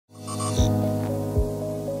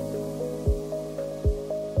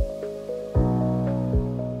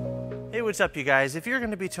Hey, what's up you guys? If you're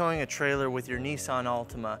going to be towing a trailer with your Nissan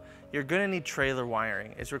Altima, you're going to need trailer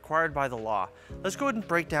wiring. It's required by the law. Let's go ahead and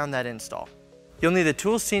break down that install. You'll need the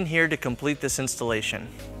tools seen here to complete this installation.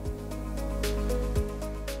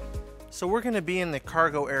 So we're going to be in the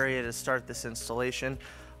cargo area to start this installation.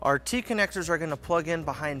 Our T-connectors are going to plug in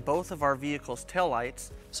behind both of our vehicle's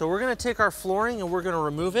taillights. So we're going to take our flooring and we're going to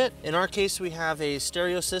remove it. In our case, we have a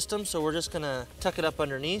stereo system, so we're just going to tuck it up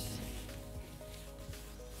underneath.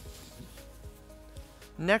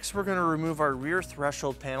 Next, we're going to remove our rear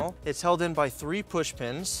threshold panel. It's held in by 3 push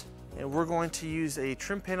pins, and we're going to use a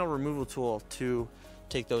trim panel removal tool to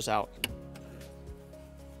take those out.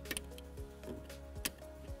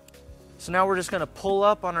 So now we're just going to pull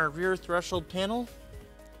up on our rear threshold panel,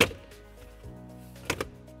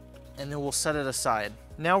 and then we'll set it aside.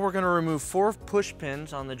 Now we're going to remove 4 push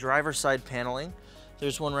pins on the driver's side paneling.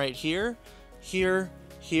 There's one right here, here,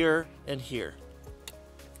 here, and here.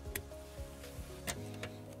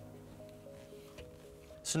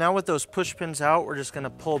 So now with those push pins out, we're just going to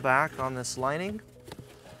pull back on this lining.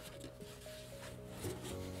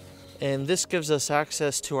 And this gives us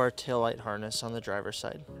access to our taillight harness on the driver's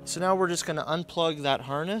side. So now we're just going to unplug that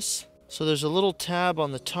harness. So there's a little tab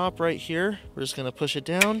on the top right here. We're just going to push it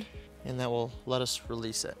down and that will let us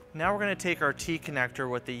release it. Now we're going to take our T connector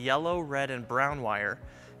with the yellow, red, and brown wire,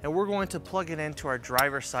 and we're going to plug it into our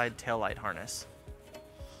driver's side taillight harness.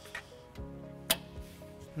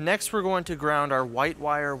 Next, we're going to ground our white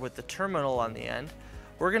wire with the terminal on the end.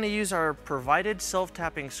 We're going to use our provided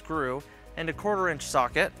self-tapping screw and a 1/4 inch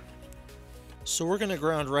socket. So we're going to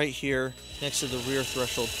ground right here next to the rear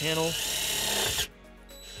threshold panel.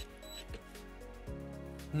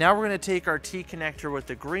 Now we're going to take our T connector with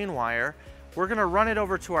the green wire. We're going to run it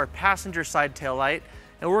over to our passenger side taillight,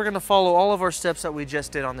 and we're going to follow all of our steps that we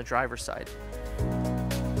just did on the driver's side.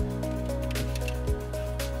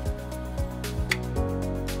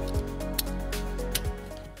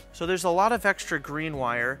 So there's a lot of extra green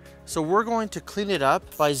wire, so we're going to clean it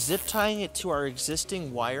up by zip tying it to our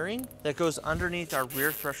existing wiring that goes underneath our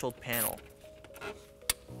rear threshold panel.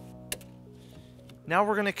 Now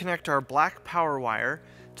we're going to connect our black power wire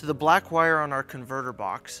to the black wire on our converter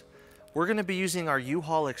box. We're going to be using our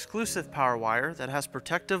U-Haul exclusive power wire that has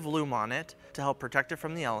protective loom on it to help protect it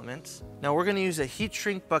from the elements. Now we're going to use a heat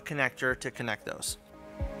shrink butt connector to connect those.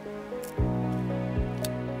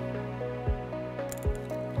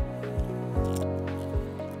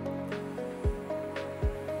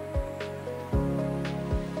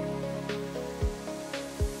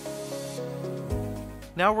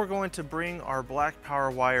 Now we're going to bring our black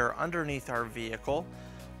power wire underneath our vehicle.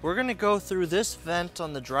 We're going to go through this vent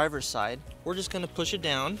on the driver's side. We're just going to push it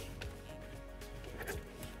down.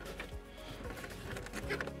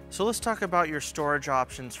 So let's talk about your storage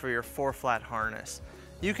options for your 4-flat harness.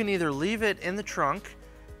 You can either leave it in the trunk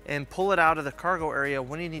and pull it out of the cargo area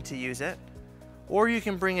when you need to use it, or you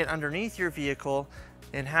can bring it underneath your vehicle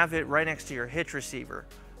and have it right next to your hitch receiver.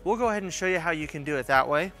 We'll go ahead and show you how you can do it that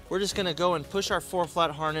way. We're just going to go and push our 4-flat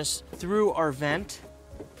harness through our vent.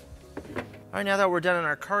 All right, now that we're done in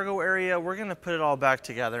our cargo area, we're going to put it all back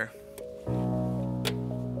together.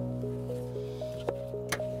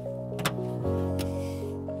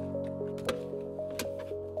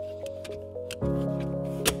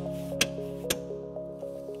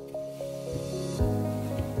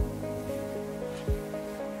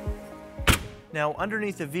 Now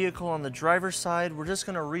underneath the vehicle on the driver's side, we're just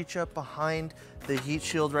going to reach up behind the heat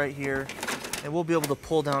shield right here, and we'll be able to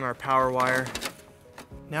pull down our power wire.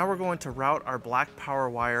 Now we're going to route our black power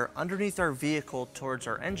wire underneath our vehicle towards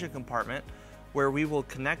our engine compartment, where we will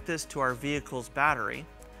connect this to our vehicle's battery.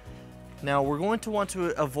 Now we're going to want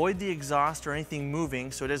to avoid the exhaust or anything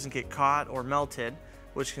moving so it doesn't get caught or melted,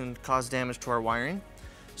 which can cause damage to our wiring.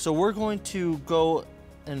 So we're going to go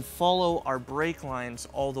and follow our brake lines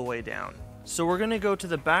all the way down. So we're going to go to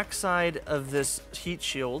the back side of this heat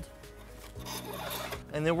shield,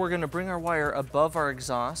 and then we're going to bring our wire above our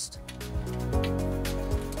exhaust.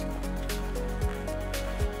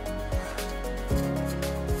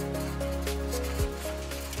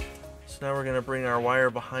 So now we're going to bring our wire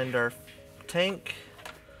behind our tank,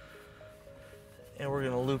 and we're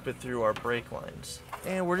going to loop it through our brake lines.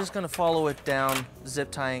 And we're just going to follow it down, zip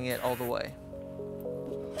tying it all the way.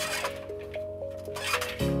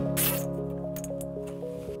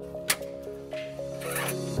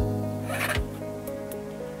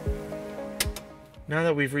 Now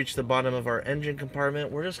that we've reached the bottom of our engine compartment,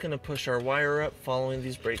 we're just going to push our wire up following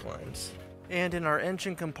these brake lines. And in our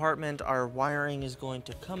engine compartment, our wiring is going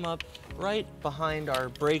to come up right behind our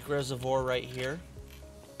brake reservoir right here.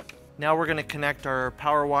 Now we're going to connect our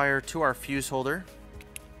power wire to our fuse holder.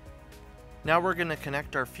 Now we're going to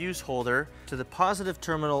connect our fuse holder to the positive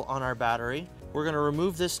terminal on our battery. We're going to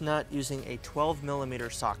remove this nut using a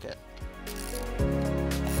 12mm socket.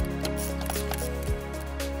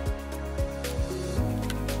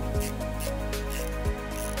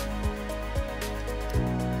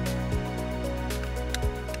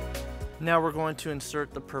 Now we're going to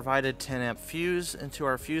insert the provided 10-amp fuse into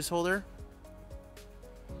our fuse holder.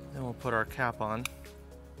 Then we'll put our cap on.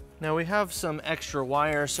 Now we have some extra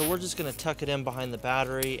wire, so we're just going to tuck it in behind the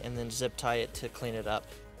battery and then zip tie it to clean it up.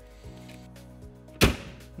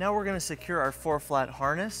 Now we're going to secure our 4-flat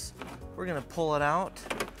harness. We're going to pull it out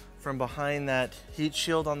from behind that heat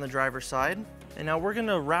shield on the driver's side. And now we're going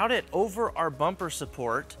to route it over our bumper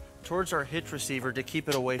support towards our hitch receiver to keep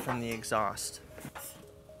it away from the exhaust.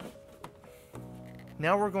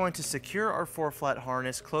 Now we're going to secure our 4-flat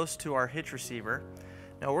harness close to our hitch receiver.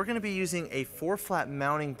 Now we're going to be using a 4-flat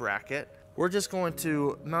mounting bracket. We're just going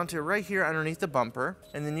to mount it right here underneath the bumper,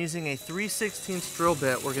 and then using a 3/16 drill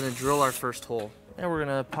bit, we're going to drill our first hole. And we're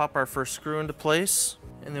going to pop our first screw into place,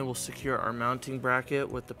 and then we'll secure our mounting bracket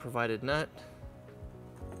with the provided nut.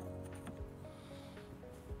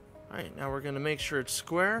 All right, now we're going to make sure it's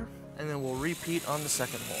square, and then we'll repeat on the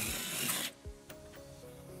second hole.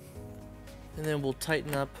 And then we'll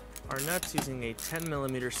tighten up our nuts using a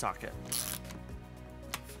 10mm socket.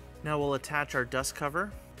 Now we'll attach our dust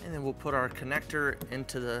cover, and then we'll put our connector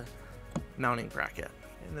into the mounting bracket,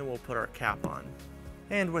 and then we'll put our cap on.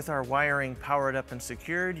 And with our wiring powered up and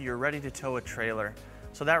secured, you're ready to tow a trailer.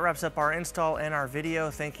 So that wraps up our install and our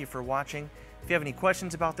video. Thank you for watching. If you have any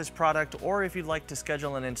questions about this product, or if you'd like to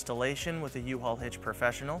schedule an installation with a U-Haul Hitch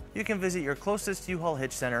professional, you can visit your closest U-Haul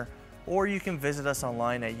Hitch center, or you can visit us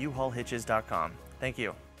online at uhaulhitches.com. Thank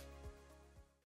you.